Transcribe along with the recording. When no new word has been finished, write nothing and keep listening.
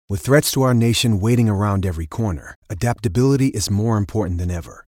With threats to our nation waiting around every corner, adaptability is more important than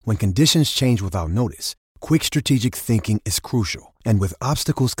ever. When conditions change without notice, quick strategic thinking is crucial. And with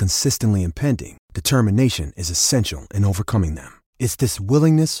obstacles consistently impending, determination is essential in overcoming them. It's this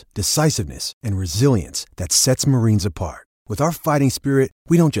willingness, decisiveness, and resilience that sets Marines apart. With our fighting spirit,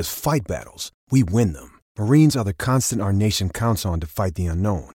 we don't just fight battles, we win them. Marines are the constant our nation counts on to fight the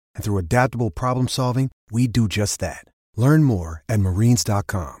unknown. And through adaptable problem solving, we do just that. Learn more at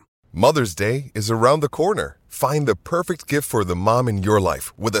marines.com. Mother's Day is around the corner. Find the perfect gift for the mom in your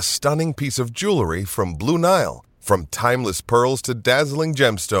life with a stunning piece of jewelry from Blue Nile. From timeless pearls to dazzling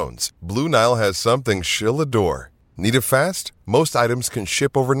gemstones, Blue Nile has something she'll adore. Need it fast? Most items can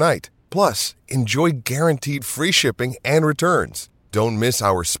ship overnight. Plus, enjoy guaranteed free shipping and returns. Don't miss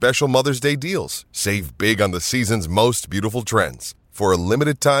our special Mother's Day deals. Save big on the season's most beautiful trends. For a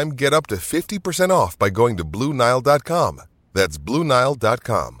limited time, get up to 50% off by going to BlueNile.com. That's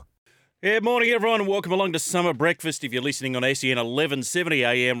BlueNile.com. Good morning, everyone, and welcome along to Summer Breakfast. If you're listening on SEN 1170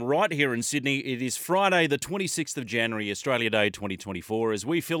 AM right here in Sydney, it is Friday, the 26th of January, Australia Day 2024, as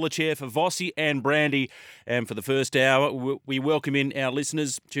we fill the chair for Vossi and Brandy. And for the first hour, we welcome in our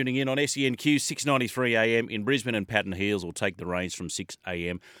listeners tuning in on SENQ 693 AM in Brisbane, and Patton Heels will take the reins from 6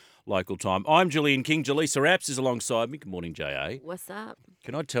 AM local time. I'm Julian King. Jaleesa Apps is alongside me. Good morning, J.A. What's up?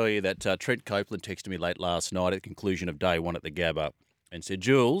 Can I tell you that Trent Copeland texted me late last night at the conclusion of day one at the Gabba and said,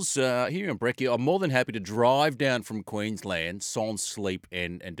 Jules, here in Brekkie, I'm more than happy to drive down from Queensland, sans sleep,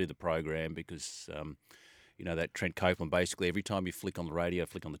 and do the program because, you know, that Trent Copeland, basically every time you flick on the radio,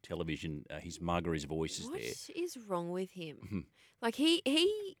 flick on the television, his mug or his voice is there. What is wrong with him? Like,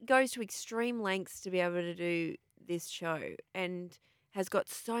 he goes to extreme lengths to be able to do this show and has got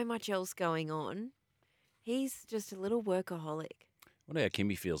so much else going on. He's just a little workaholic. I wonder how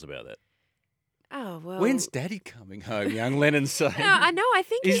Kimmy feels about that. Oh, well. When's Daddy coming home, young Lennon saying? No, I know. I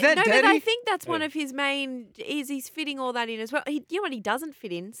think Is that Daddy? Daddy? But I think that's one of his main. He's fitting all that in as well. You know what he doesn't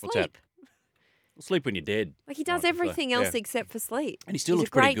fit in? What's that? Sleep. Sleep when you're dead. Like he does everything else except for sleep. And he still He's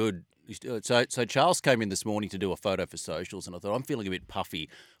looks pretty good. So Charles came in this morning to do a photo for socials, and I thought, I'm feeling a bit puffy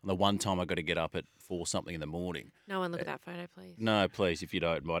on the one time I got to get up at 4 something in the morning. No one look at that photo, please. No, please, if you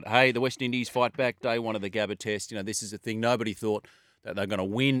don't mind. Hey, the West Indies fight back, day one of the Gabba test. You know, this is a thing. Nobody thought that they're going to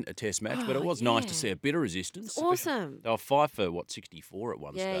win a test match, but it was nice to see a bit of resistance. It's awesome. They were 5 for, 64 at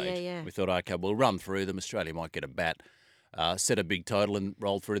one stage. Yeah. We thought, okay, we'll run through them. Australia might get a bat, set a big total and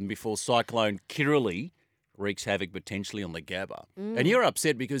roll through them before Cyclone Kirrily wreaks havoc potentially on the Gabba. And you're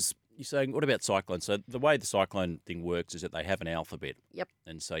upset because you're saying, what about Cyclone? So the way the Cyclone thing works is that they have an alphabet. Yep.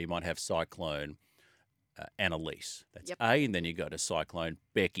 And so you might have Cyclone Annalise. That's Yep. A, and then you go to Cyclone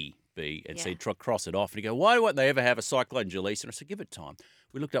Becky, B, and so you cross it off and you go, why won't they ever have a Cyclone Jaleesa? And I said, give it time.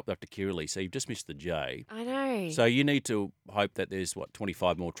 We looked up Dr. Kirrily, so you've just missed the J. I know. So you need to hope that there's,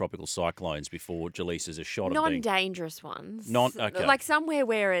 25 more tropical cyclones before Jaleesa's a shot of being... Non-dangerous ones. Okay. Like somewhere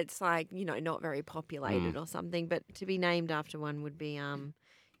where it's like, you know, not very populated or something, but to be named after one would be,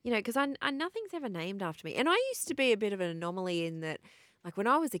 you know, because I nothing's ever named after me. And I used to be a bit of an anomaly in that, like when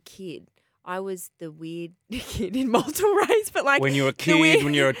I was a kid, I was the weird kid in multiple race, but like when you're a kid,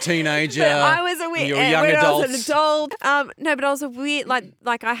 when you're a teenager, I was a weird. You're a young adult. I was an adult. No, but I was a weird.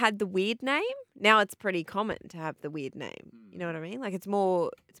 Like I had the weird name. Now it's pretty common to have the weird name. You know what I mean? Like it's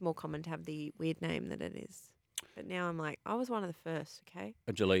more common to have the weird name than it is. But now I'm like, I was one of the first. Okay.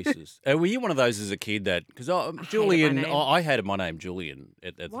 Jaleesa's. Were you one of those as a kid that because Julian, I hated my name Julian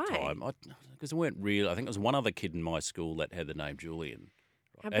at the time because there weren't real. I think there was one other kid in my school that had the name Julian.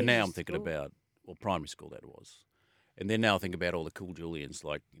 And now I'm thinking about, primary school that was. And then now I think about all the cool Julians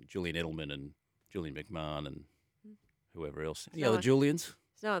like Julian Edelman and Julian McMahon and whoever else. The other Julians?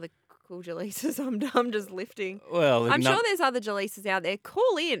 There's no other cool Jaleesas. I'm just lifting. Well, I'm sure there's other Jaleesas out there.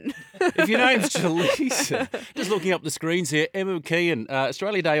 Call in. If your name's Jaleesa. Just looking up the screens here. Emma McKeon,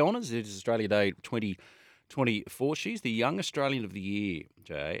 Australia Day Honours. It is Australia Day 2024. She's the Young Australian of the Year,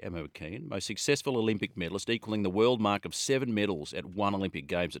 Emma McKeon, most successful Olympic medalist, equaling the world mark of 7 medals at one Olympic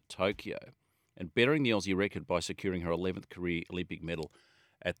Games at Tokyo, and bettering the Aussie record by securing her 11th career Olympic medal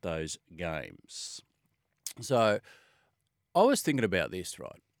at those games. So I was thinking about this,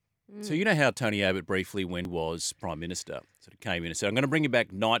 right? So you know how Tony Abbott briefly, when he was Prime Minister, sort of came in and said, I'm going to bring you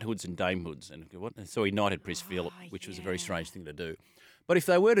back knighthoods and damehoods. And so he knighted Prince Philip, which was a very strange thing to do. But if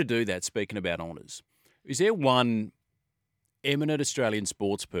they were to do that, speaking about honours, is there one eminent Australian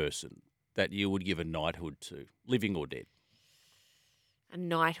sports person that you would give a knighthood to, living or dead? A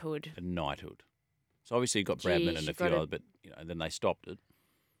knighthood. A knighthood. So obviously you got Bradman and a few other, but then they stopped it.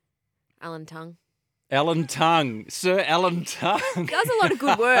 Alan Tongue. Alan Tongue, Sir Alan Tongue. Does a lot of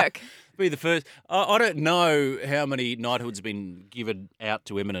good work. Be the first. I don't know how many knighthoods have been given out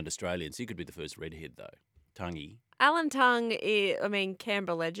to eminent Australians. He could be the first redhead, though. Tonguey. Alan Tongue is,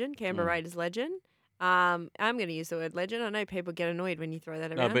 Canberra legend, Canberra Mm. Raiders legend. I'm going to use the word legend. I know people get annoyed when you throw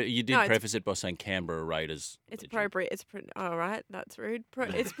that around. No, but you did No, preface it by saying Canberra Raiders. It's legend. appropriate. All right, that's rude.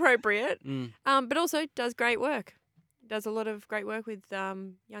 It's appropriate. Mm. But also does great work. Does a lot of great work with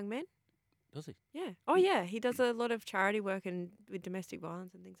young men. Does he? Yeah. Oh, yeah. He does a lot of charity work and with domestic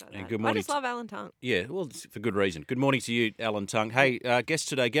violence and things like And that. good I morning just to- love Alan Tongue. Yeah, well, it's for good reason. Good morning to you, Alan Tongue. Hey, guest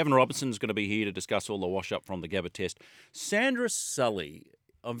today, Gavin Robinson's going to be here to discuss all the wash-up from the Gabba test. Sandra Sully,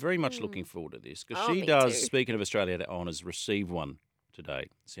 I'm very much looking forward to this because Oh, she me does, too. speaking of Australia Day Honours, receive one today,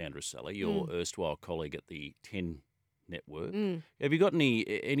 Sandra Sully, your erstwhile colleague at the 10 Network. Have you got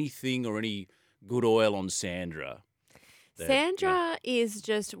anything or any good oil on Sandra? that- Sandra is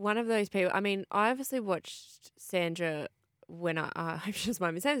just one of those people. I mean, I obviously watched Sandra when I hope she doesn't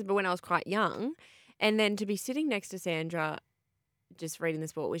mind me saying this, but when I was quite young. And then to be sitting next to Sandra, just reading the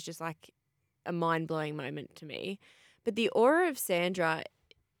sport, was just like a mind-blowing moment to me. But the aura of Sandra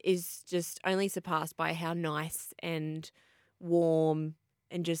is just only surpassed by how nice and warm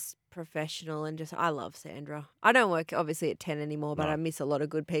and just professional and just I love Sandra. I don't work obviously at 10 anymore, but No. I miss a lot of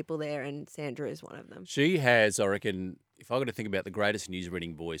good people there and Sandra is one of them. She has, I reckon, if I got to think about the greatest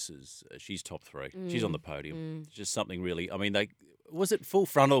news-reading voices, she's top three. She's on the podium. It's just something really. I mean, was it Full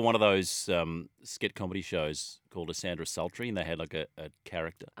Frontal, one of those skit comedy shows called a Sandra Sultry, and they had like a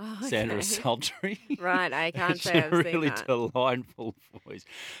character, Oh, Sandra okay. Sultry. Right, I can't It's say a I've seen really that. delightful voice.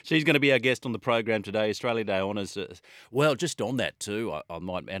 She's going to be our guest on the program today, Australia Day Honours. Well, just on that too, I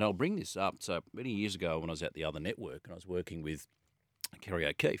might, and I'll bring this up. So many years ago when I was at the other network and I was working with Kerry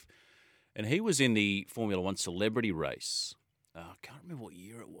O'Keefe, and he was in the Formula One celebrity race. I can't remember what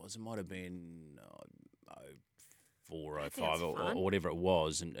year it was. It might have been 04, That 05 sounds or fun. whatever it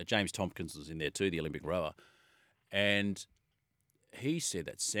was. And James Tompkins was in there too, the Olympic rower. And he said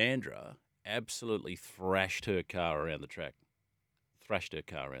that Sandra absolutely thrashed her car around the track.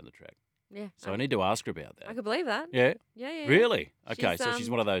 Yeah. So I need to ask her about that. I could believe that. Yeah? Yeah. Really? Okay, She's, so she's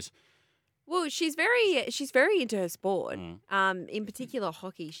one of those. Well, she's very into her sport. Mm. In particular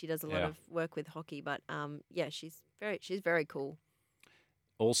hockey. She does a lot Yeah. of work with hockey, but yeah, she's very cool.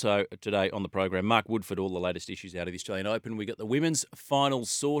 Also today on the program, Mark Woodford, all the latest issues out of the Australian Open. We got the women's finals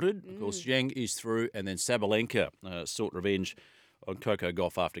sorted. Of course, Zheng is through, and then Sabalenka sought revenge on Coco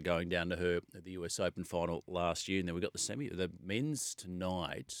Gauff after going down to her at the US Open final last year. And then we got the men's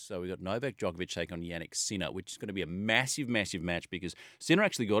tonight. So we got Novak Djokovic take on Yannick Sinner, which is going to be a massive, massive match because Sinner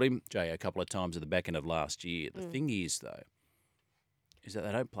actually got him, Jay, a couple of times at the back end of last year. The thing is, though, is that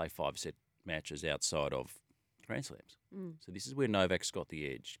they don't play 5-set matches outside of Grand Slams. So this is where Novak's got the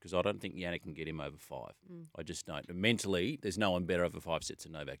edge because I don't think Yannick can get him over 5. I just don't. Mentally, there's no one better over 5 sets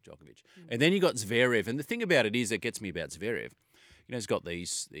than Novak Djokovic. And then you got Zverev. And the thing about it is that gets me about Zverev. You know, he's got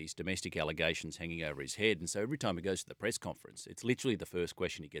these domestic allegations hanging over his head. And so every time he goes to the press conference, it's literally the first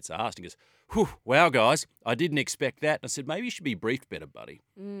question he gets asked. He goes, whew, wow, guys, I didn't expect that. And I said, maybe you should be briefed better, buddy.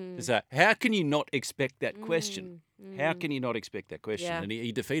 So how can you not expect that question? How can you not expect that question? Yeah. And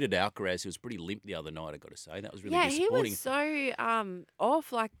he defeated Alcaraz, who was pretty limp the other night, I got to say. That was really Yeah, he disappointing. was so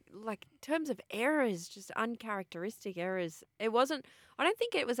off, like in terms of errors, just uncharacteristic errors. It wasn't. I don't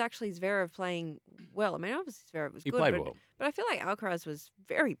think it was actually Zverev playing well. I mean, obviously Zverev was He good, played but, well. but I feel like Alcaraz was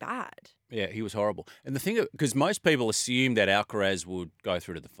very bad. Yeah, he was horrible. And the thing, because most people assumed that Alcaraz would go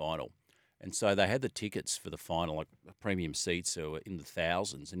through to the final. And so they had the tickets for the final, like premium seats, so in the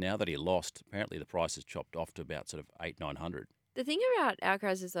thousands. And now that he lost, apparently the price has chopped off to about sort of $800-900. The thing about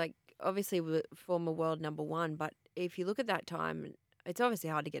Alcaraz is like obviously former world number one, but if you look at that time, it's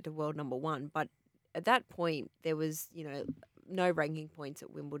obviously hard to get to world number one. But at that point, there was no ranking points at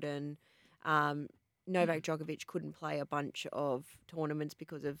Wimbledon. Novak Djokovic couldn't play a bunch of tournaments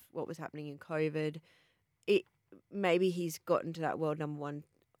because of what was happening in COVID. Maybe he's gotten to that world number one.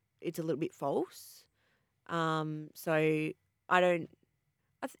 It's a little bit false. So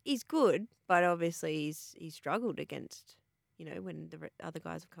he's good, but obviously he's struggled against, when the other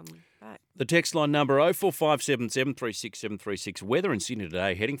guys have come back. The text line number 0457 367 736. Weather in Sydney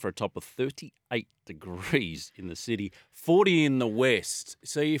today heading for a top of 38 degrees in the city, 40 in the west.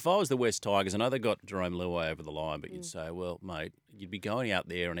 See, if I was the West Tigers, I know they got Jerome Luai over the line, but you'd say, well, mate, you'd be going out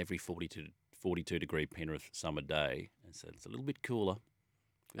there on every 42 degree Penrith summer day, and so it's a little bit cooler.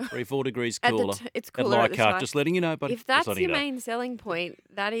 3-4 degrees cooler. It's At cooler at the Leichhardt, site. just letting you know, buddy. If that's Just letting your you know. main selling point,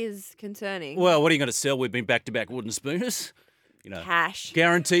 that is concerning. Well, what are you going to sell? We've been back-to-back wooden spooners. Cash.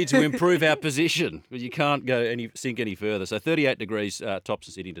 guaranteed to improve our position. But you can't sink any further. So 38 degrees tops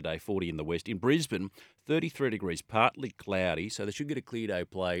the city today, 40 in the west. In Brisbane, 33 degrees, partly cloudy. So they should get a clear day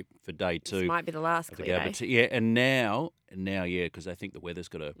play for day 2. This might be the last of the clear Gabba. day. Yeah, and now, because I think the weather's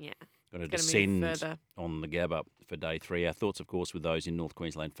got to Yeah. going to It's descend gonna move further. on the Gabba for day 3. Our thoughts, of course, with those in North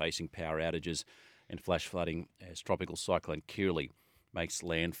Queensland facing power outages and flash flooding as tropical cyclone Kirrily makes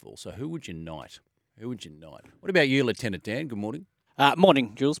landfall. So who would you knight? What about you, Lieutenant Dan? Good morning.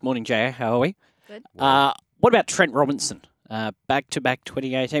 Morning, Jules. Morning, Jay. How are we? Good. What about Trent Robinson? Back-to-back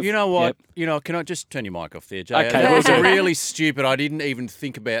 2018. You know what? Yep. Can I just turn your mic off there, Jay? Okay. It was really stupid. I didn't even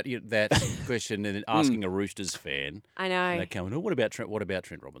think about that question and then asking a Roosters fan. I know. And they come, what about Trent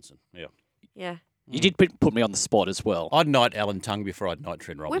Robinson? Yeah. Yeah. You did put me on the spot as well. I'd knight Alan Tongue before I'd knight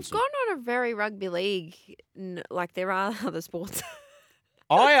Trent Robinson. We've gone on a very rugby league, like there are other sports.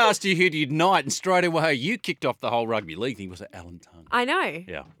 I asked you who you'd knight, and straight away you kicked off the whole rugby league thing. Was it Alan Tongue? I know.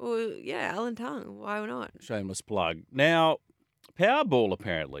 Yeah. Well, yeah, Alan Tongue. Why not? Shameless plug. Now, Powerball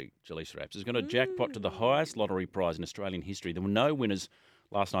apparently, Jalisa Raps, is going to jackpot to the highest lottery prize in Australian history. There were no winners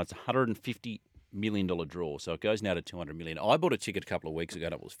last night's $150 million draw, so it goes now to $200 million. I bought a ticket a couple of weeks ago,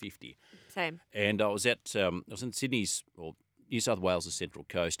 and it was $50. Same. And I was in Sydney's or New South Wales' Central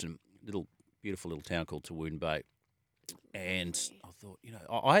Coast, and beautiful little town called Tawoon Bay. And I thought,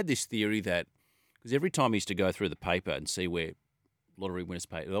 I had this theory that because every time I used to go through the paper and see where lottery winners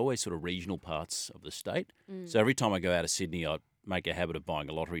pay, they're always sort of regional parts of the state. So every time I go out of Sydney, I'd make a habit of buying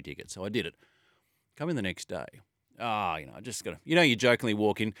a lottery ticket. So I did it. Come in the next day. I just got to, you jokingly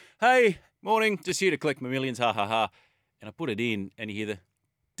walk in, hey, morning, just here to collect my millions, ha, ha, ha. And I put it in and you hear the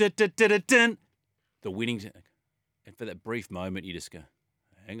dun-dun-dun-dun-dun, the winning. And for that brief moment, you just go,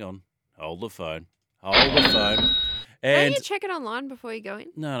 hang on, hold the phone. And Don't you check it online before you go in?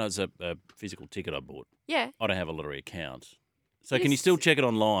 no, it's a physical ticket I bought. Yeah. I don't have a lottery account. So You can you just- still check it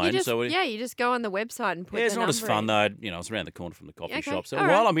online? You just, so you just go on the website and put yeah, it's the not as number fun in. though. It's around the corner from the coffee Okay, shop. So all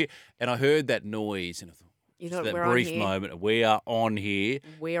while right. I'm here, and I heard that noise, and I thought, You just thought that we're on brief here. moment, we are on here.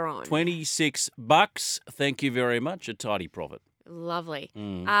 We're on. $26. Thank you very much. A tidy profit. Lovely.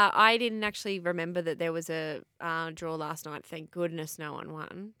 Mm. I didn't actually remember that there was a draw last night. Thank goodness no one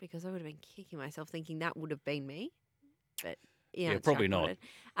won because I would have been kicking myself thinking that would have been me. But Yeah, it's probably not.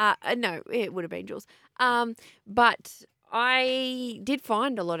 jackpotted. No, it would have been Jules. But I did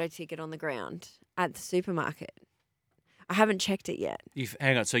find a lotto ticket on the ground at the supermarket. I haven't checked it yet.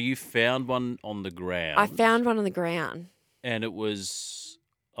 Hang on. So you found one on the ground. I found one on the ground. and it was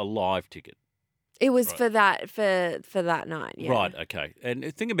a live ticket. It was Right. for that night. Yeah. Right, okay. And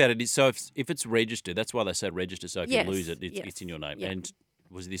the thing about it is, so if it's registered, that's why they say register, so if Yes, you lose it, it's yes, in your name. yeah. And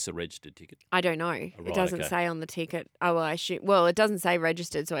was this a registered ticket? I don't know. Right, It doesn't okay. say on the ticket. Oh, well, I assume. Well, it doesn't say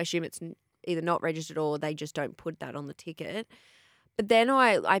registered, so I assume it's either not registered or they just don't put that on the ticket. But then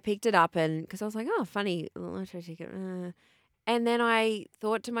I picked it up and because I was like, oh, funny lottery ticket. And then I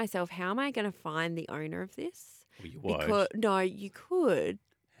thought to myself, how am I going to find the owner of this? Well, you won't. Because no, you could.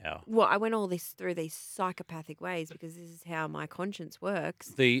 How? Well, I went all this through these psychopathic ways because this is how my conscience works.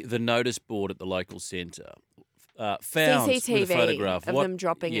 The notice board at the local centre found with CCTV a photograph of them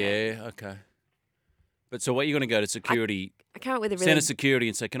dropping it. Yeah, okay. But so what, you're going to go to security, I can't with a really Centre Security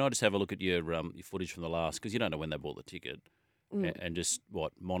and say, can I just have a look at your footage from the last, because you don't know when they bought the ticket, and just,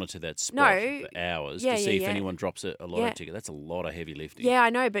 monitor that spot No. for hours Yeah, to see yeah, if yeah. anyone drops a lotto Yeah. ticket. That's a lot of heavy lifting. Yeah,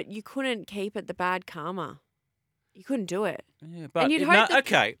 I know, but you couldn't keep it the bad karma. You couldn't do it. Yeah, but you'd no, hope that-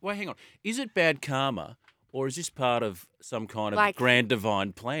 okay. Wait, hang on. Is it bad karma, or is this part of some kind of Like- grand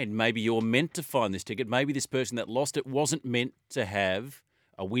divine plan? Maybe you're meant to find this ticket. Maybe this person that lost it wasn't meant to have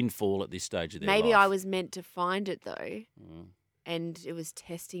a windfall at this stage of their Maybe life. I was meant to find it though, Mm, and it was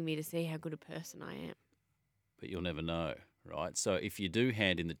testing me to see how good a person I am. but you'll never know, right? So if you do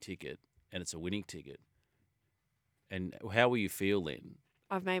hand in the ticket and it's a winning ticket, and how will you feel then?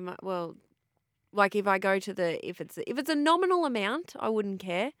 I've made like if I go to if it's a nominal amount, I wouldn't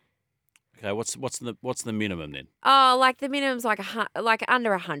care. Okay, what's the minimum then? Oh, like the minimum's like like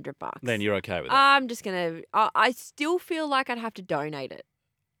under $100. Then you're okay with that, I'm just gonna. I still feel like I'd have to donate it.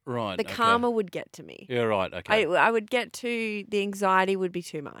 right? The okay. karma would get to me. Yeah, right. Okay. I would get to the anxiety would be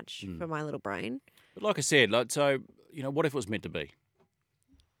too much Mm. for my little brain. But like I said, so what if it was meant to be?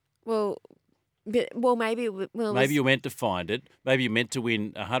 Well, maybe Maybe you're meant to find it. Maybe you're meant to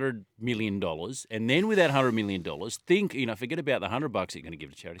win $100 million. And then with that $100 million, think, forget about the $100 that you're going to give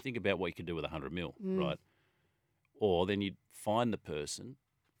to charity. Think about what you can do with $100 million, right? Or then you'd find the person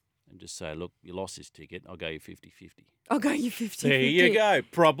and just say, look, you lost this ticket. I'll go you 50-50. I'll go you 50. There you go.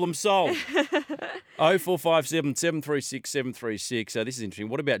 Problem solved. 0457 736 736. So this is interesting.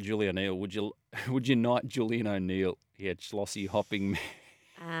 What about Julian O'Neill? Would you knight Julian O'Neill Yeah, Schlossie hopping.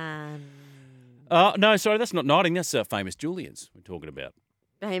 Um, No, sorry, that's not Knighting. That's Famous Julians we're talking about.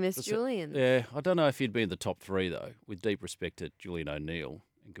 famous Julian. Yeah, I don't know if you'd be in the top three, though, with deep respect to Julian O'Neill.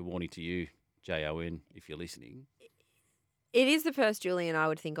 And good morning to you, Jon, if you're listening. It is the first Julian I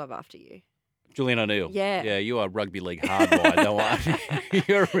would think of after you. Julian O'Neill. Yeah. Yeah, you are rugby league hardwired, don't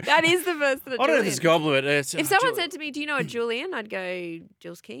worry. That is the first of the I don't know if it's a Julians. compliment. It's, If someone said to me, "Do you know a Julian?" I'd go,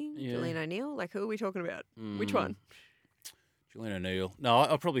 "Jules King, Yeah. Julian O'Neill." Like, who are we talking about? Which one? Julian O'Neill. No,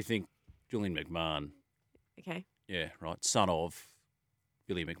 I probably think Julian McMahon. Okay. Yeah, right. Son of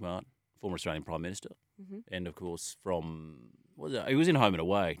Billy McMahon, former Australian Prime Minister. Mhm. And, of course, he was in Home and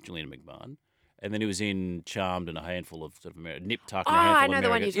Away, Julian McMahon. And then he was in Charmed and a handful of sort of Nip Tuck and a Oh, handful I of know the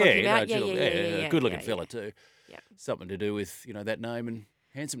one Americans. you're talking about. Yeah, good-looking yeah, fella yeah. too. Yeah. Something to do with, that name and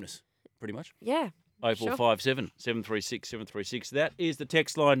handsomeness, pretty much. Yeah. 0457 736 736. That is the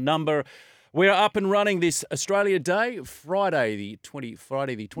text line number. We're up and running this Australia Day, Friday the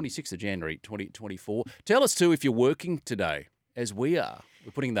 26th of January 2024. Tell us too if you're working today, as we are.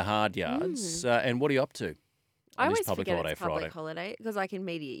 We're putting the hard yards. And what are you up to? I on this always public forget holiday it's public Friday? holiday because, like in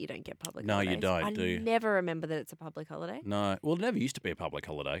media, you don't get public No, you holidays. don't, do you? I never remember that it's a public holiday. No, well, it never used to be a public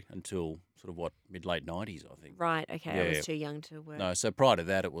holiday until sort of mid-late 90s, I think. Right. Okay. I Yeah. was too young to work. No, so prior to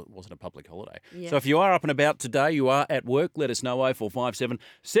that, it wasn't a public holiday. Yeah. So if you are up and about today, you are at work, let us know, 0457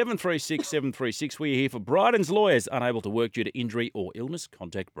 736 736. We're here for Bryden's Lawyers. Unable to work due to injury or illness,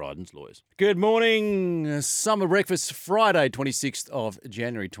 contact Bryden's Lawyers. Good morning. Summer breakfast, Friday, 26th of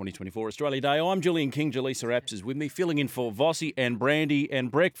January 2024, Australia Day. I'm Julian King. Jaleesa Apps is with me, filling in for Vossi and Brandy.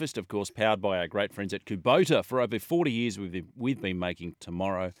 And breakfast, of course, powered by our great friends at Kubota. For over 40 years, we've been making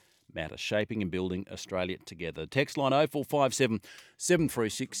tomorrow matter, shaping and building Australia together. Text line 0457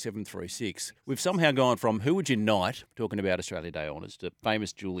 736 736. We've somehow gone from who would you knight, talking about Australia Day honours, to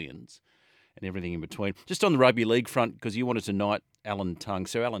famous Julians and everything in between. Just on the rugby league front, because you wanted to knight Alan Tongue.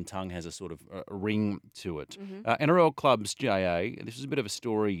 So Alan Tongue has a sort of a ring to it. NRL clubs, JA, this is a bit of a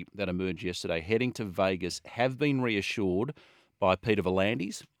story that emerged yesterday, heading to Vegas, have been reassured by Peter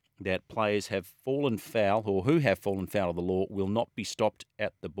V'landys that players have fallen foul, or who have fallen foul of the law, will not be stopped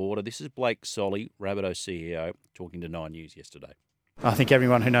at the border. This is Blake Solly, Rabbitoh CEO, talking to 9 News yesterday. I think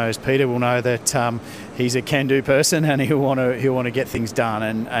everyone who knows Peter will know that he's a can-do person and he'll want to get things done.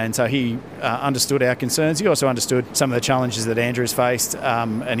 And so he understood our concerns. He also understood some of the challenges that Andrew's faced,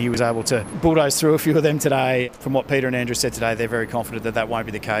 and he was able to bulldoze through a few of them today. From what Peter and Andrew said today, they're very confident that won't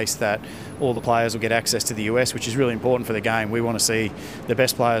be the case, that all the players will get access to the US, which is really important for the game. We want to see the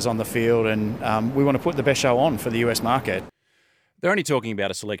best players on the field, and we want to put the best show on for the US market. They're only talking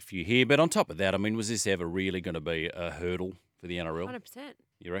about a select few here, but on top of that, I mean, was this ever really going to be a hurdle for the NRL? 100%.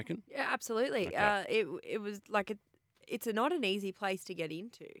 You reckon? Yeah, absolutely. Okay. It was like it's not an easy place to get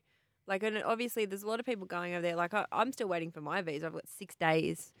into. Like, and obviously, there's a lot of people going over there. Like, I'm still waiting for my visa. I've got 6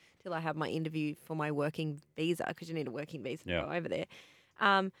 days till I have my interview for my working visa, because you need a working visa to go over there.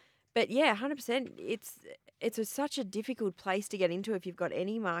 But yeah, 100%. It's such a difficult place to get into if you've got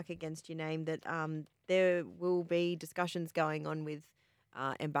any mark against your name. That there will be discussions going on with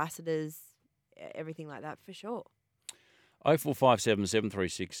ambassadors, everything like that, for sure. 0457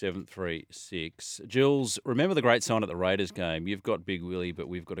 736 736. Jules, remember the great sign at the Raiders game? You've got Big Willie, but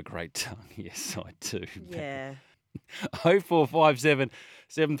we've got a great tongue. Yes, I do. Yeah. 0457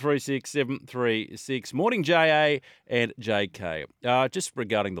 736 736. Morning, JA and JK. Just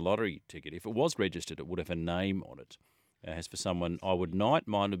regarding the lottery ticket, if it was registered, it would have a name on it. As for someone I would knight,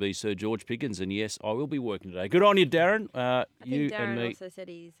 mine would be Sir George Pickens. And yes, I will be working today. Good on you, Darren. I You think Darren and me. also said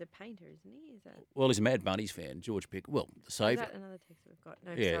he's a painter, isn't he? Is that? Well, he's a Mad Bunnies fan, George Pickens. Well, the Is saviour. that another text we've got?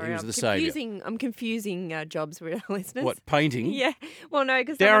 No, Yeah, sorry. he was I'm the saviour. I'm confusing jobs with our listeners. What, painting? Yeah. Well, no,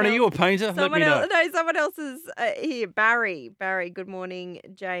 because Darren, are you a painter? Let me someone know. else, no, someone else is here. Barry, good morning,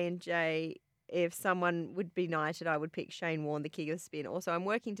 J and J. If someone would be knighted, I would pick Shane Warne, the king of spin. Also, I'm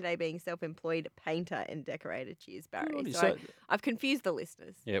working today being self-employed painter and decorator. Cheers, Barry. Good. So I've confused the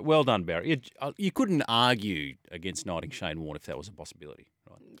listeners. Yeah, well done, Barry. You couldn't argue against knighting Shane Warne if that was a possibility,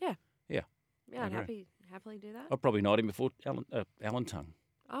 right? Yeah. Yeah. Yeah, I'd agree. happily do that. I'd probably knight him before Alan Tongue.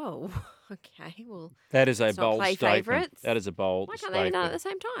 Oh, okay. Well, That is a let's not bold play statement. favourites. That is a bold why can't they be done at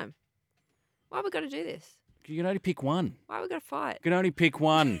statement. the same time? Why have we got to do this? You can only pick one. Why have we got to fight? You can only pick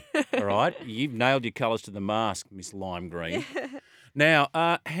one. All right? You've nailed your colours to the mask, Miss Lime Green. Now,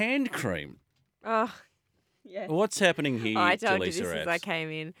 hand cream. Oh, yeah. What's happening here, I told you Jaleesa this as I Apps? came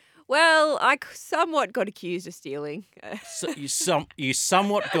in. Well, I somewhat got accused of stealing. So you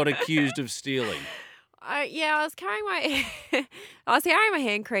somewhat got accused of stealing. I was carrying my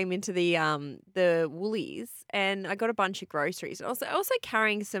hand cream into the Woolies, and I got a bunch of groceries. And also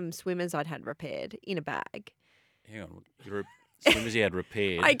carrying some swimmers I'd had repaired in a bag. Hang on. Swimmers you had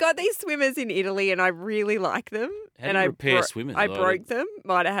repaired. I got these swimmers in Italy and I really like them. How do and you I repair swimmers? I broke them.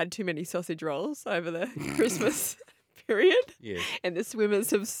 Might have had too many sausage rolls over the Christmas period. Yeah. And the swimmers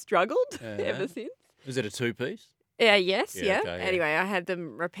have struggled ever since. Is it a two-piece? Yeah, yes, Yeah, yeah. okay, yeah. Anyway, I had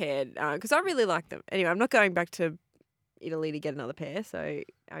them repaired because I really like them. Anyway, I'm not going back to Italy to get another pair, so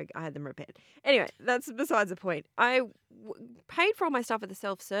I had them repaired. Anyway, that's besides the point. I paid for all my stuff at the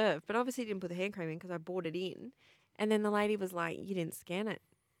self-serve, but obviously didn't put the hand cream in because I bought it in. And then the lady was like, "You didn't scan it."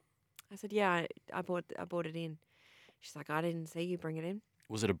 I said, "Yeah, I bought it in." She's like, "I didn't see you bring it in."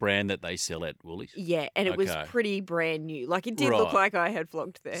 Was it a brand that they sell at Woolies? Yeah, and it was Okay. pretty brand new. Like it did look Right. like I had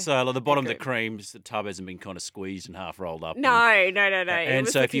flonked there. So like, the bottom of the Good. creams, the tub hasn't been kind of squeezed and half rolled up. No. It And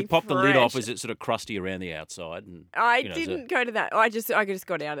was so if you looking pop the lid off, fresh. is it sort of crusty around the outside? And I you know, so- didn't go to that. I just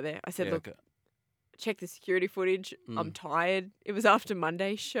got out of there. I said, Yeah, "Look, okay. check the security footage. I'm tired. It was after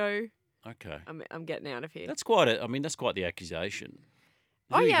Monday's show. Okay. I'm getting out of here." That's quite the accusation.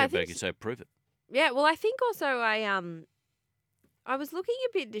 Oh, Who yeah, I you go back think and say prove it. Yeah, well, I think also I was looking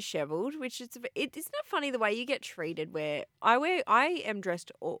a bit dishevelled, which isn't that funny the way you get treated. Where I am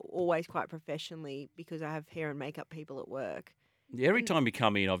dressed always quite professionally because I have hair and makeup people at work. Yeah, every time you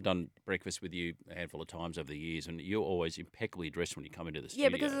come in, I've done breakfast with you a handful of times over the years, and you're always impeccably dressed when you come into the studio. Yeah,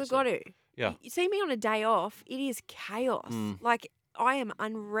 because I've got to. Yeah. You see me on a day off, it is chaos. Like I am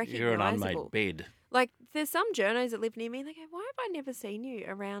unrecognisable. You're an unmade bed. Like, there's some journos that live near me and they go, "Why have I never seen you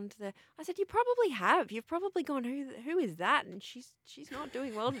around the..." I said, "You probably have. You've probably gone, who is that?" And she's not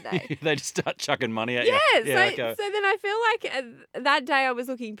doing well today. They just start chucking money at Yeah, you. so then I feel like that day I was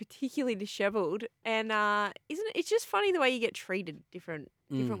looking particularly dishevelled. And it's just funny the way you get treated, different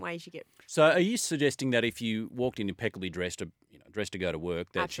ways you get. So are you suggesting that if you walked in impeccably dressed to go to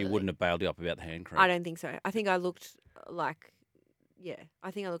work, that Absolutely. she wouldn't have bailed you up about the hand cream? I don't think so. I think I looked like... Yeah, I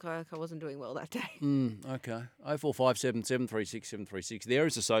think I looked like I wasn't doing well that day. Okay. 0457 736 736. There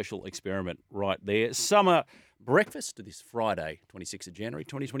is a social experiment right there. Summer breakfast this Friday, 26th of January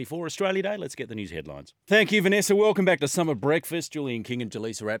 2024, Australia Day. Let's get the news headlines. Thank you, Vanessa. Welcome back to Summer Breakfast. Julian King and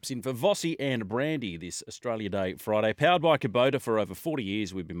Jaleesa Apps in for Vossi and Brandy this Australia Day Friday. Powered by Kubota for over 40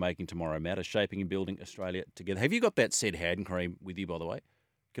 years, we've been making tomorrow matter, shaping and building Australia together. Have you got that said hand cream with you, by the way?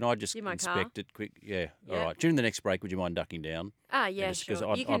 Can I just In my inspect car? it quick? Yeah. All Yeah. right. During the next break, would you mind ducking down? Yeah, Because sure.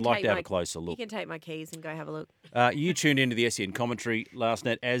 I'd like to have a closer look. You can take my keys and go have a look. You tuned into the SEN commentary last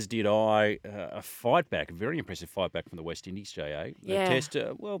night, as did I. A fight back, a very impressive fight back from the West Indies, JA. Yeah. Test,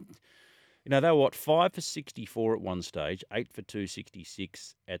 they were 5 for 64 at one stage, 8 for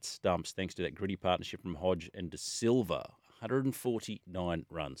 266 at stumps, thanks to that gritty partnership from Hodge and De Silva. 149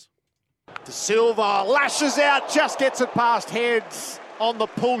 runs. De Silva lashes out, just gets it past heads on the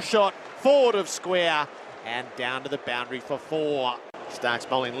pull shot, forward of square and down to the boundary for 4. Starks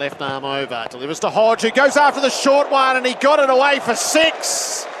bowling left arm over, delivers to Hodge, who goes after the short one and he got it away for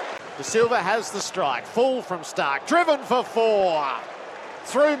 6. De Silva has the strike, full from Stark, driven for 4.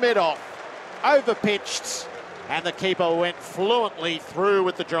 Through mid-off, over-pitched, and the keeper went fluently through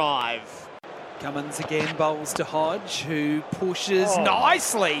with the drive. Cummins again bowls to Hodge, who pushes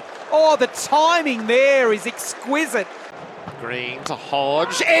nicely. Oh, the timing there is exquisite. Green to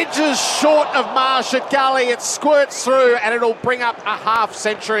Hodge, edges short of Marsh at gully, it squirts through and it'll bring up a half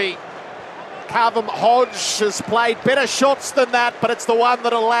century. Carvum Hodge has played better shots than that, but it's the one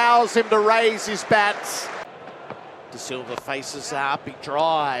that allows him to raise his bats. De Silva faces up, he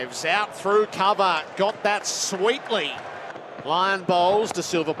drives out through cover, got that sweetly. Lion bowls, De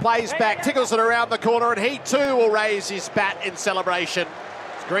Silva plays back, tickles it around the corner, and he too will raise his bat in celebration.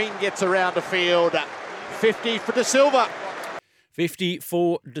 Green gets around the field, 50 for De Silva. 50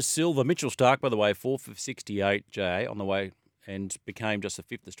 for De Silva. Mitchell Stark, by the way, 4 for 68, JA, on the way, and became just the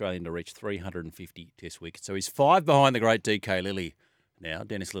 5th Australian to reach 350 test wickets. So he's 5 behind the great DK Lilly now,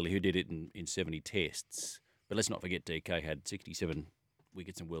 Dennis Lilly, who did it in 70 tests. But let's not forget DK had 67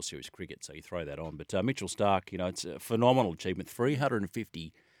 wickets in World Series cricket, so you throw that on. But Mitchell Stark, it's a phenomenal achievement,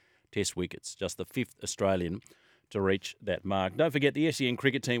 350 test wickets, just the 5th Australian to reach that mark. Don't forget, the SEN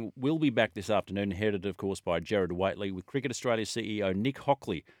cricket team will be back this afternoon, headed, of course, by Jared Waitley, with Cricket Australia CEO Nick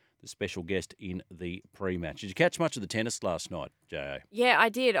Hockley, the special guest in the pre-match. Did you catch much of the tennis last night, J.A.? Yeah, I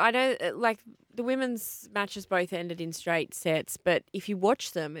did. I know, the women's matches both ended in straight sets, but if you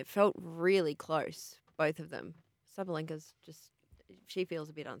watch them, it felt really close, both of them. Sabalenka's she feels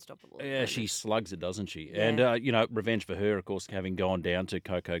a bit unstoppable. Yeah, she slugs it, doesn't she? Yeah. And, revenge for her, of course, having gone down to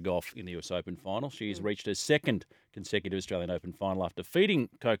Coco Gauff in the US Open final. She's reached her second consecutive Australian Open final after defeating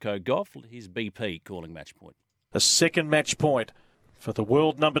Coco Gauff. His BP calling match point. A second match point for the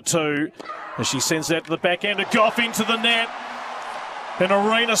world number 2 as she sends that to the back end of Goff into the net. And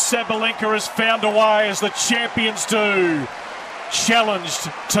Arena Sabalenka has found a way, as the champions do. Challenged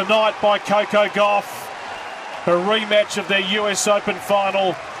tonight by Coco Gauff. A rematch of their US Open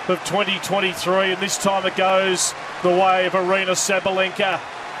final of 2023, and this time it goes the way of Arena Sabalenka.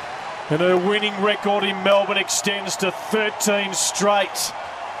 And her winning record in Melbourne extends to 13 straight.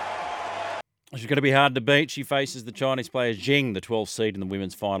 She's going to be hard to beat. She faces the Chinese player Zheng, the 12th seed in the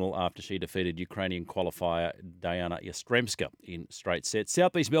women's final, after she defeated Ukrainian qualifier Diana Yastremska in straight sets.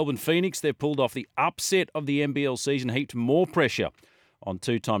 South East Melbourne Phoenix, they've pulled off the upset of the NBL season, heaped more pressure on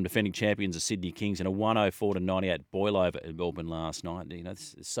two-time defending champions the Sydney Kings in a 104-98 boil-over in Melbourne last night. You know,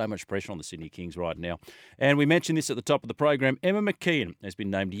 there's so much pressure on the Sydney Kings right now. And we mentioned this at the top of the program. Emma McKeon has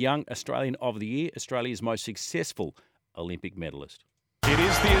been named Young Australian of the Year, Australia's most successful Olympic medalist. It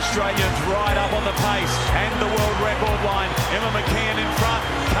is the Australians right up on the pace and the world record line. Emma McKeon in front.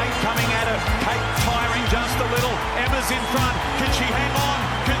 Kate coming at her. Kate tiring just a little. Emma's in front. Can she hang on?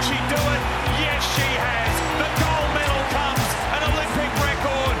 Can she do it? Yes, she has. The gold medal comes. An Olympic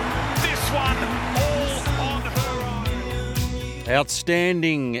record. This one all on her own.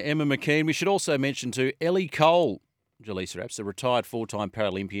 Outstanding, Emma McKeon. We should also mention too Ellie Cole, Jaleesa Rapps, a retired four-time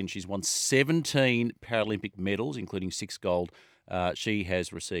Paralympian. She's won 17 Paralympic medals, including 6 gold. She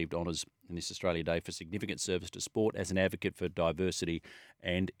has received honours in this Australia Day for significant service to sport as an advocate for diversity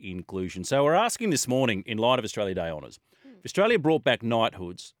and inclusion. So we're asking this morning, in light of Australia Day honours, if Australia brought back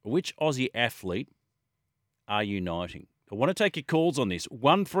knighthoods, which Aussie athlete are you knighting? I want to take your calls on this.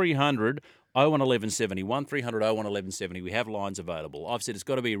 1300 01 1170, 1300 01 1170. We have lines available. I've said it's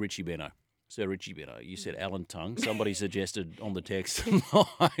got to be Richie Benaud. Sir Richie Benaud. You said Alan Tongue. Somebody suggested on the text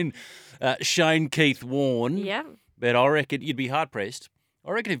line Shane Keith Warne. Yeah. But I reckon you'd be hard-pressed.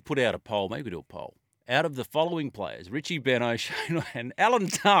 I reckon if you put out a poll, maybe we do a poll, out of the following players, Richie Benaud, Shane and Alan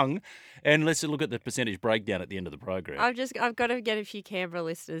Tongue, and let's look at the percentage breakdown at the end of the program. I've got to get a few Canberra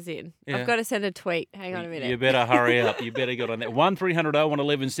listeners in. Yeah. I've got to send a tweet. Hang on a minute. You better hurry up. You better get on that. 1300 01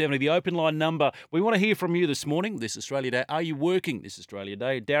 1170, the open line number. We want to hear from you this morning, this Australia Day. Are you working this Australia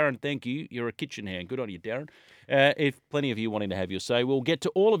Day? Darren, thank you. You're a kitchen hand. Good on you, Darren. If plenty of you wanting to have your say, we'll get to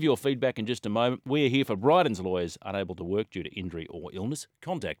all of your feedback in just a moment. We're here for Bryden's Lawyers, unable to work due to injury or illness.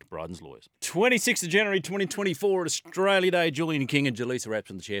 Contact Bryden's Lawyers. 26th of January 2024 at Australia Day. Julian King and Jaleesa Rapps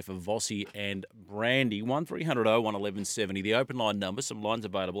on the chair for Vossi and Brandy. 1300 01 1170, the open line number. Some lines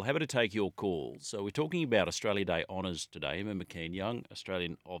available. Happy to take your calls. So we're talking about Australia Day honours today. Emma McKeon, Young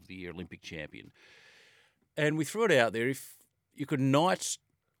Australian of the Year Olympic champion. And we threw it out there. If you could knight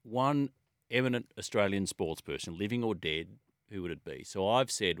one eminent Australian sports person, living or dead, who would it be? So I've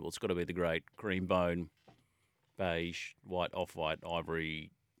said, well, it's got to be the great cream bone, beige, white, off-white,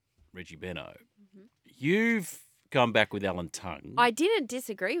 ivory, Richie Benaud. Mm-hmm. You've come back with Alan Tongue. I didn't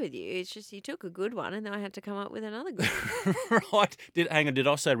disagree with you. It's just you took a good one and then I had to come up with another good one. Right. Hang on, did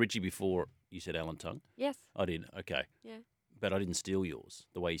I say Richie before you said Alan Tongue? Yes. I did. Okay. Yeah. But I didn't steal yours,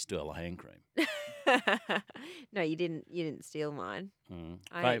 the way you stole a hand cream. No, you didn't. You didn't steal mine. Mm.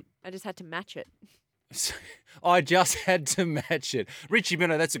 I just had to match it. I just had to match it. Richie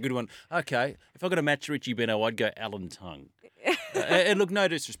Benaud, that's a good one. Okay, if I got to match Richie Benaud, I'd go Alan Tongue. And look, no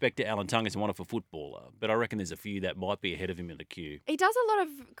disrespect to Alan Tongue, he's a wonderful footballer, but I reckon there's a few that might be ahead of him in the queue. He does a lot of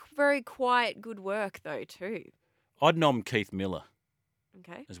very quiet, good work, though, too. I'd nom Keith Miller.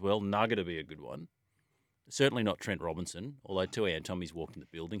 Okay. As well. Nugget would be a good one. Certainly not Trent Robinson, although Tuan Tommy's walked in the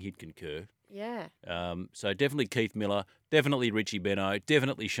building, he'd concur. Yeah. So definitely Keith Miller, definitely Richie Benaud,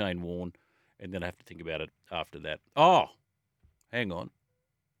 definitely Shane Warne, and then I have to think about it after that. Oh, hang on.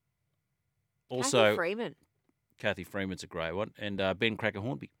 Also, Kathy Freeman. Kathy Freeman's a great one, and Ben Cracker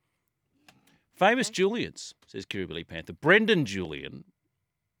Hornby. Famous Julians, says Kirribilli Panther. Brendan Julian.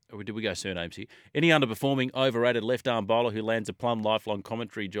 Or did we go surnames here? Any underperforming, overrated left-arm bowler who lands a plum lifelong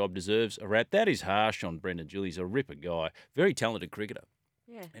commentary job deserves a rat. That is harsh on Brendan Julian. He's a ripper guy. Very talented cricketer.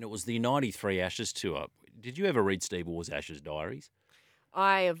 Yeah. And it was the 93 Ashes tour. Did you ever read Steve Waugh's Ashes diaries?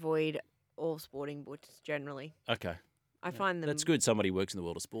 I avoid all sporting books generally. Okay. I find them... That's good. Somebody works in the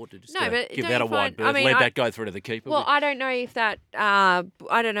world of sport to just but give don't that a you wide find- berth. I mean, Let that go through to the keeper. Well, I don't know if that... I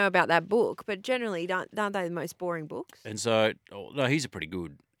don't know about that book, but generally, aren't they the most boring books? And so, no, he's a pretty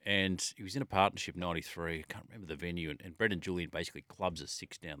good. And he was in a partnership 93. I can't remember the venue. And Brendan Julian basically clubs a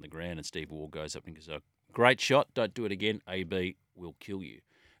 6 down the ground. And Steve Waugh goes up and goes, great shot. Don't do it again. AB will kill you.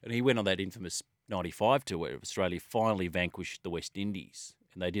 And he went on that infamous 95 tour where Australia finally vanquished the West Indies.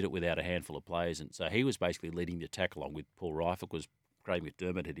 And they did it without a handful of players. And so he was basically leading the attack along with Paul Reifer because Craig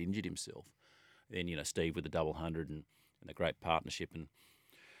McDermott had injured himself. Then, Steve with the double 100 and a great partnership.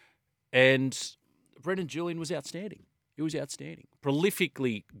 And Brendan Julian was outstanding. He was outstanding.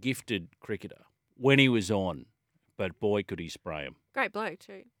 Prolifically gifted cricketer when he was on. but boy, could he spray him. Great bloke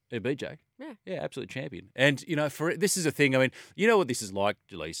too. BJ. Yeah. Yeah, absolute champion. And, this is a thing. I mean, you know what this is like,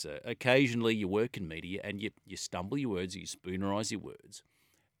 Jaleesa? Occasionally you work in media and you stumble your words, you spoonerise your words,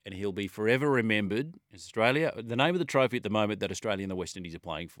 and he'll be forever remembered as Australia. The name of the trophy at the moment that Australia and the West Indies are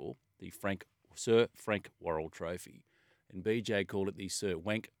playing for, the Sir Frank Worrell Trophy. And BJ called it the Sir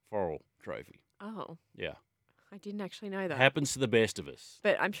Wank Worrell Trophy. Oh. Yeah. I didn't actually know that. Happens to the best of us.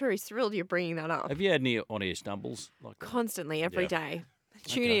 But I'm sure he's thrilled you're bringing that up. Have you had any on-air stumbles like that? Constantly, every day.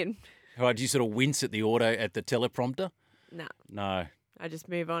 Tune Okay. in. All right, do you sort of wince at the teleprompter? No. No. I just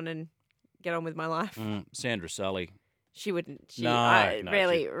move on and get on with my life. Sandra Sully. She wouldn't. No,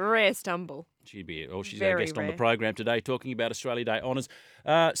 rare stumble. She'd be. She's Very our guest on the rare. program today, talking about Australia Day honours.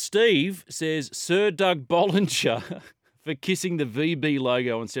 Steve says Sir Doug Bollinger for kissing the VB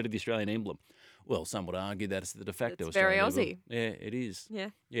logo instead of the Australian emblem. Well, some would argue that's the de facto It's very Australian Aussie. emblem. Yeah, it is. Yeah.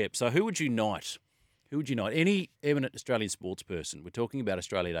 Yeah. So who would you knight? Who would you knight? Any eminent Australian sports person. We're talking about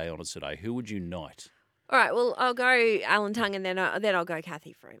Australia Day honours today. Who would you knight? All right. Well, I'll go Alan Tongue and then I'll go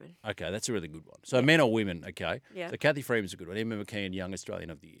Kathy Freeman. Okay, that's a really good one. So men or women, okay. Yeah. So Kathy Freeman's a good one. Emma McKeon, Young Australian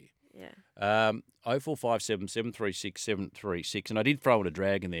of the Year. Yeah. 0457 736 736. And I did throw in a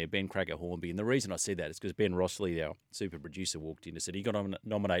drag in there, Ben Cracker Hornby. And the reason I said that is because Ben Rossley, our super producer, walked in and said he got to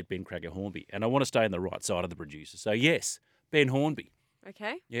nominate Ben Cracker Hornby. And I want to stay on the right side of the producer. So, yes, Ben Hornby.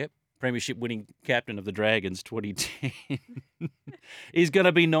 Okay. Yep. Premiership winning captain of the Dragons 2010. He's going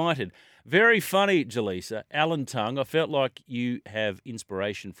to be knighted. Very funny, Jaleesa. Alan Tongue, I felt like you have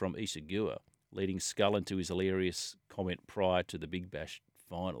inspiration from Issa Guha, leading Skull into his hilarious comment prior to the Big Bash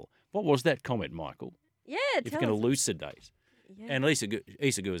final. What was that comment, Michael? Yeah, If you can elucidate. Yeah. And Issa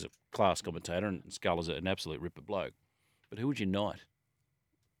Guha is a class commentator and Skull is an absolute ripper bloke. But who would you knight?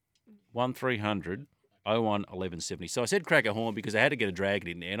 1300 01 1170. So I said Cracker Horn because I had to get a dragon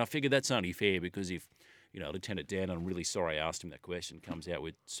in there, and I figured that's only fair because if, Lieutenant Dan, I'm really sorry I asked him that question, comes out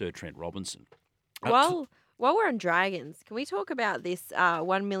with Sir Trent Robinson. While we're on Dragons, can we talk about this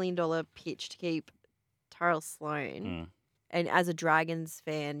 $1 million pitch to keep Tyrell Sloan? And as a Dragons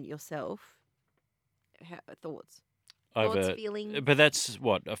fan yourself, thoughts? Thoughts, feelings? But that's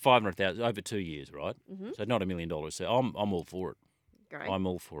what, 500,000 over 2 years, right? Mm-hmm. So not $1 million. So I'm all for it. Great. I'm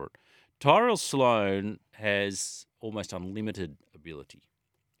all for it. Tyrell Sloan has almost unlimited ability.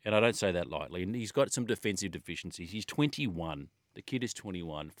 And I don't say that lightly. And he's got some defensive deficiencies. He's 21. The kid is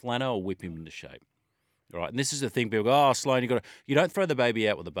 21. Flano will whip him into shape. All right. And this is the thing. People go, Sloan, you don't throw the baby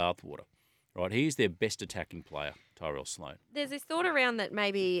out with the bathwater. Right. He's their best attacking player, Tyrell Sloan. There's this thought around that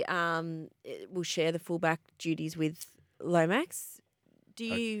maybe we'll share the fullback duties with Lomax. Do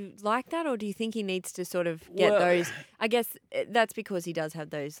you like that, or do you think he needs to sort of get those? I guess that's because he does have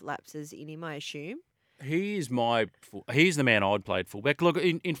those lapses in him, I assume. He's the man I'd play at fullback. Look,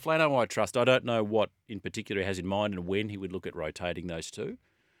 in Flano I trust. I don't know what in particular he has in mind and when he would look at rotating those two.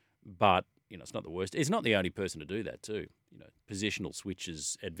 But, it's not the worst. He's not the only person to do that too. Positional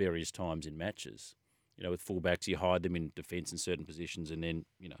switches at various times in matches. With fullbacks, you hide them in defence in certain positions and then,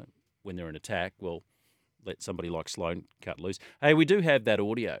 when they're in attack, well, let somebody like Sloan cut loose. Hey, we do have that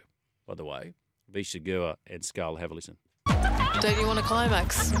audio, by the way. Issa Guha and Skull, have a listen. Don't you want a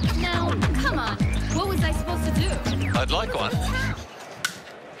climax? No, come on. What was I supposed to do? I'd like one.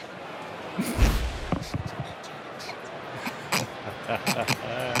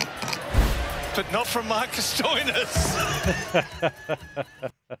 But not from Marcus Stoinis.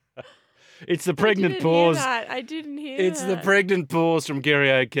 It's the pregnant pause. I didn't hear It's that. the pregnant pause from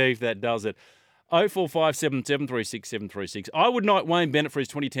Gary O'Keefe that does it. 0457 736 736. I would knight Wayne Bennett for his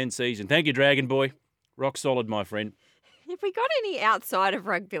 2010 season. Thank you, Dragon Boy. Rock solid, my friend. Have we got any outside of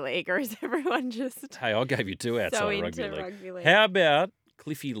rugby league, or is everyone just Hey, I gave you two outside so of into rugby league. league? How about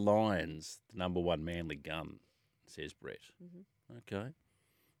Cliffy Lyons, the #1 manly gun, says Brett. Mm-hmm. Okay.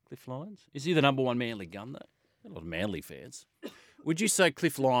 Cliff Lyons? Is he the #1 manly gun, though? A lot of manly fans. Would you say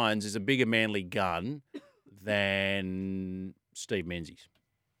Cliff Lyons is a bigger manly gun than Steve Menzies,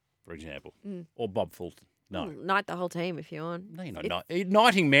 for example, or Bob Fulton? No. Knight the whole team if you want. No, you're not.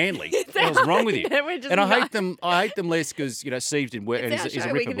 Knighting Manly. What's wrong with you? We're just And I hate them. I hate them less because Steve didn't work, and It's our he's a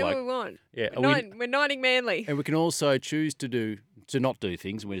show. We ripper can do what we bloke. want. Yeah, We're knighting Manly. and we can also choose to not do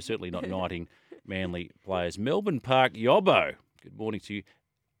things. We're certainly not knighting Manly players. Melbourne Park Yobbo. Good morning to you,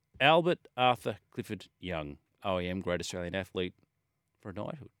 Albert Arthur Clifford Young, OEM Great Australian Athlete for a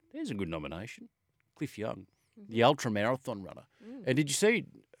knighthood. There's a good nomination. Cliff Young, the ultra marathon runner. And did you see?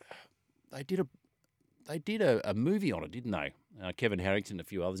 They did a movie on it, didn't they? Kevin Harrington and a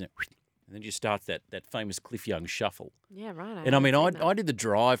few others. And then just starts that famous Cliff Young shuffle. Yeah, right. And I mean, I did the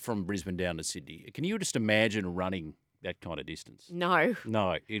drive from Brisbane down to Sydney. Can you just imagine running that kind of distance? No.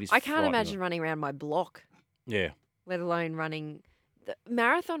 No, it is. I can't frightening. imagine running around my block. Yeah, let alone running. The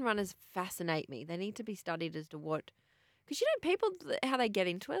marathon runners fascinate me. They need to be studied as to what, because people how they get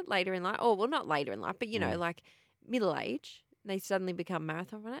into it later in life. Oh, well, not later in life, but like middle age, they suddenly become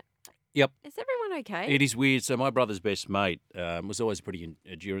marathon runner. Yep. Is everyone okay? It is weird. So my brother's best mate was always a pretty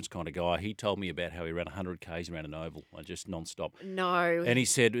endurance kind of guy. He told me about how he ran 100 Ks around an oval, just non-stop. No. And he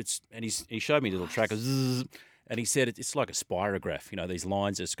said he showed me a little tracker, and he said it's like a spirograph. These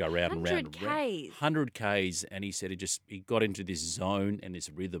lines just go round and round. 100 Ks. 100 Ks, and he said he got into this zone and this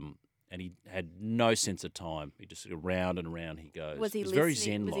rhythm, and he had no sense of time. He just round and round he goes. Was he it was listening? very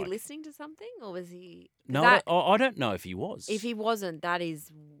zen-like. Was he listening to something, or was he? No, I don't know if he was. If he wasn't, that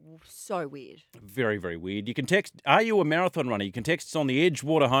is so weird. Very, very weird. You can text, are you a marathon runner? You can text us on the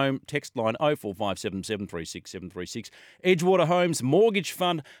Edgewater Home text line 0457 736 736. Edgewater Home's mortgage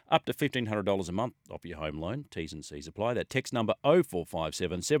fund up to $1,500 a month off your home loan. T's and C's apply. That text number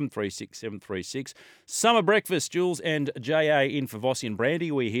 0457 736 736. Summer breakfast, Jules and JA in for Vossi and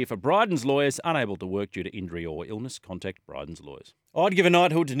Brandy. We're here for Bryden's Lawyers. Unable to work due to injury or illness, contact Bryden's Lawyers. I'd give a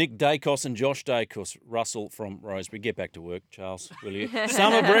knighthood to Nick Dacos and Josh Dacos, Russell from Rosebery. Get back to work, Charles, will you?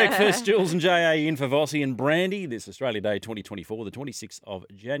 Summer breakfast, Jules and JA in for Vossi and Brandy. This Australia Day 2024, the 26th of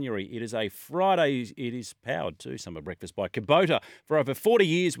January. It is a Friday. It is powered to Summer breakfast by Kubota. For over 40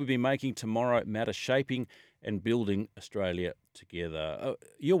 years, we've been making tomorrow matter, shaping and building Australia together.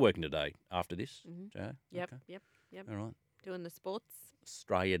 You're working today after this, JA? Yep, Okay. yep. All right. Doing the sports.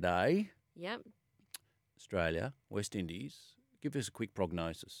 Australia Day. Yep. Australia, West Indies. Give us a quick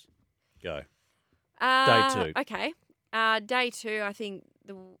prognosis. Go. Day 2. Okay. Day 2, I think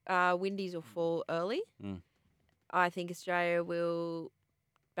the Windies will fall early. I think Australia will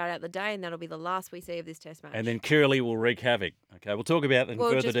bat out the day, and that'll be the last we see of this Test match. And then Curly will wreak havoc. Okay, we'll talk about that in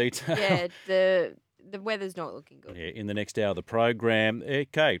further detail. Yeah, the weather's not looking good. Yeah, in the next hour of the program.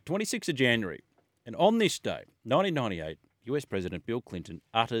 Okay, 26th of January. And on this day, 1998, US President Bill Clinton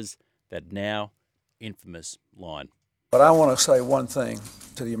utters that now infamous line. But I want to say one thing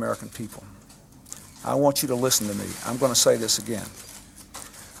to the American people. I want you to listen to me. I'm going to say this again.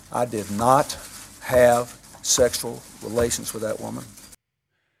 I did not have sexual relations with that woman.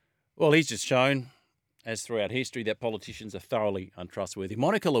 Well, he's just shown, as throughout history, that politicians are thoroughly untrustworthy.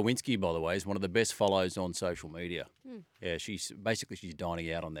 Monica Lewinsky, by the way, is one of the best follows on social media. Yeah, she's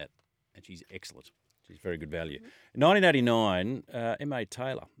dining out on that, and she's excellent. She's very good value. In 1989,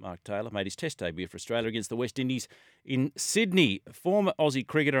 Mark Taylor, made his Test debut for Australia against the West Indies in Sydney. Former Aussie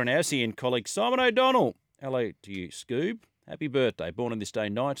cricketer and ASEAN colleague Simon O'Donnell. Hello to you, Scoob. Happy birthday. Born on this day,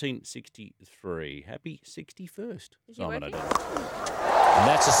 1963. Happy 61st, Simon O'Donnell. And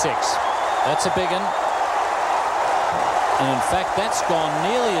that's a 6. That's a big one. And in fact, that's gone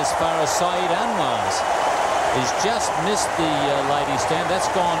nearly as far as Saeed Anwar's. He's just missed the ladies' stand. That's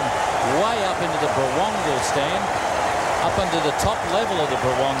gone way up into the Brawongle stand, up into the top level of the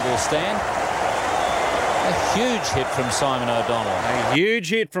Brawongle stand. A huge hit from Simon O'Donnell. A huge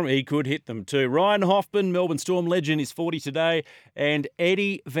hit from, he could hit them too. Ryan Hoffman, Melbourne Storm legend, is 40 today. And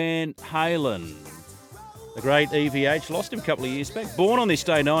Eddie Van Halen, the great EVH, lost him a couple of years back. Born on this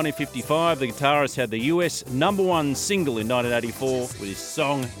day, 1955, the guitarist had the US #1 single in 1984 with his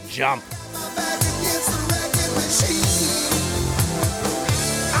song Jump.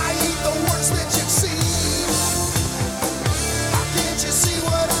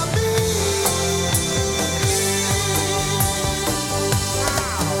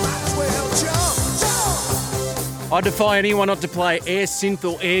 I defy anyone not to play air synth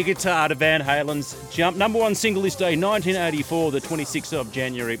or air guitar to Van Halen's Jump. #1 single this day, 1984, the 26th of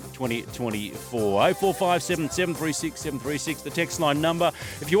January 2024. 0457 736 736, the text line number.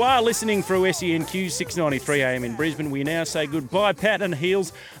 If you are listening through SENQ 693 AM in Brisbane, we now say goodbye. Pat and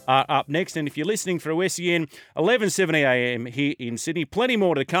Heels are up next. And if you're listening through SEN 1170 AM here in Sydney, plenty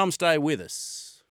more to come. Stay with us.